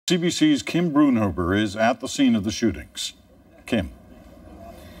CBC's Kim Brunhuber is at the scene of the shootings. Kim.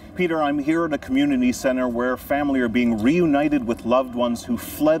 Peter, I'm here at a community center where family are being reunited with loved ones who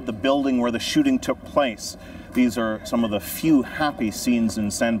fled the building where the shooting took place. These are some of the few happy scenes in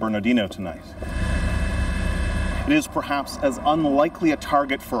San Bernardino tonight. It is perhaps as unlikely a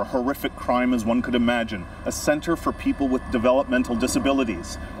target for a horrific crime as one could imagine, a center for people with developmental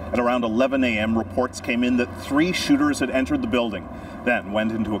disabilities. At around 11 a.m., reports came in that 3 shooters had entered the building, then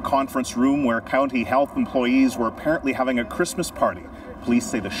went into a conference room where county health employees were apparently having a Christmas party. Police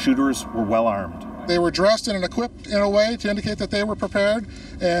say the shooters were well armed. They were dressed and equipped in a way to indicate that they were prepared,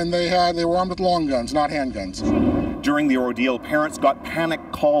 and they were armed with long guns, not handguns. During the ordeal, parents got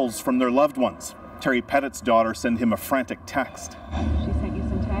panic calls from their loved ones. Terry Pettit's daughter sent him a frantic text. She sent you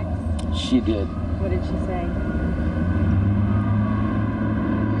some texts? She did. What did she say?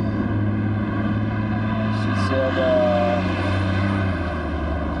 She said,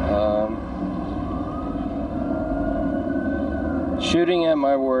 shooting at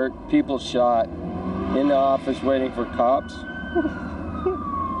my work, people shot, in the office waiting for cops.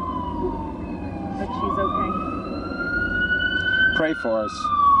 But she's okay. Pray for us.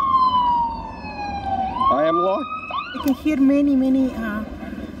 I am locked. I can hear many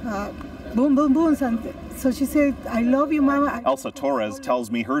boom, boom, booms. And so she said, I love you, Mama. Elsa Torres tells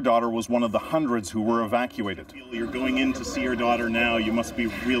me her daughter was one of the hundreds who were evacuated. You're going in to see your daughter now. You must be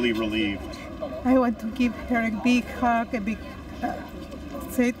really relieved. I want to give her a big hug,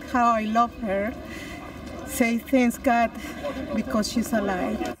 say how I love her. Say thanks God because she's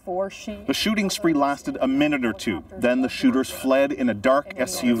alive. The shooting spree lasted a minute or two. Then the shooters fled in a dark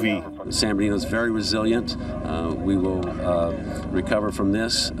SUV. San Bernardino is very resilient. We will recover from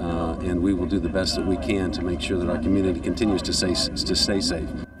this, and we will do the best that we can to make sure that our community continues to stay safe.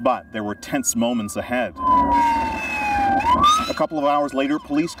 But there were tense moments ahead. A couple of hours later,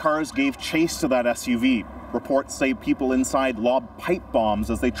 police cars gave chase to that SUV. Reports say people inside lobbed pipe bombs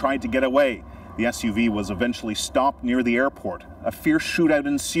as they tried to get away. The SUV was eventually stopped near the airport. A fierce shootout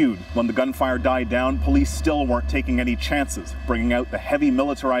ensued. When the gunfire died down, police still weren't taking any chances, bringing out the heavy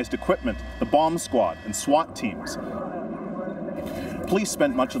militarized equipment, the bomb squad, and SWAT teams. Police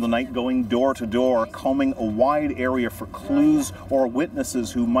spent much of the night going door to door, combing a wide area for clues or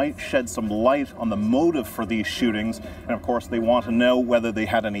witnesses who might shed some light on the motive for these shootings. And of course, they want to know whether they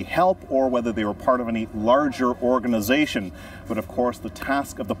had any help or whether they were part of any larger organization. But of course, the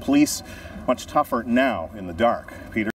task of the police much tougher now in the dark. Peter?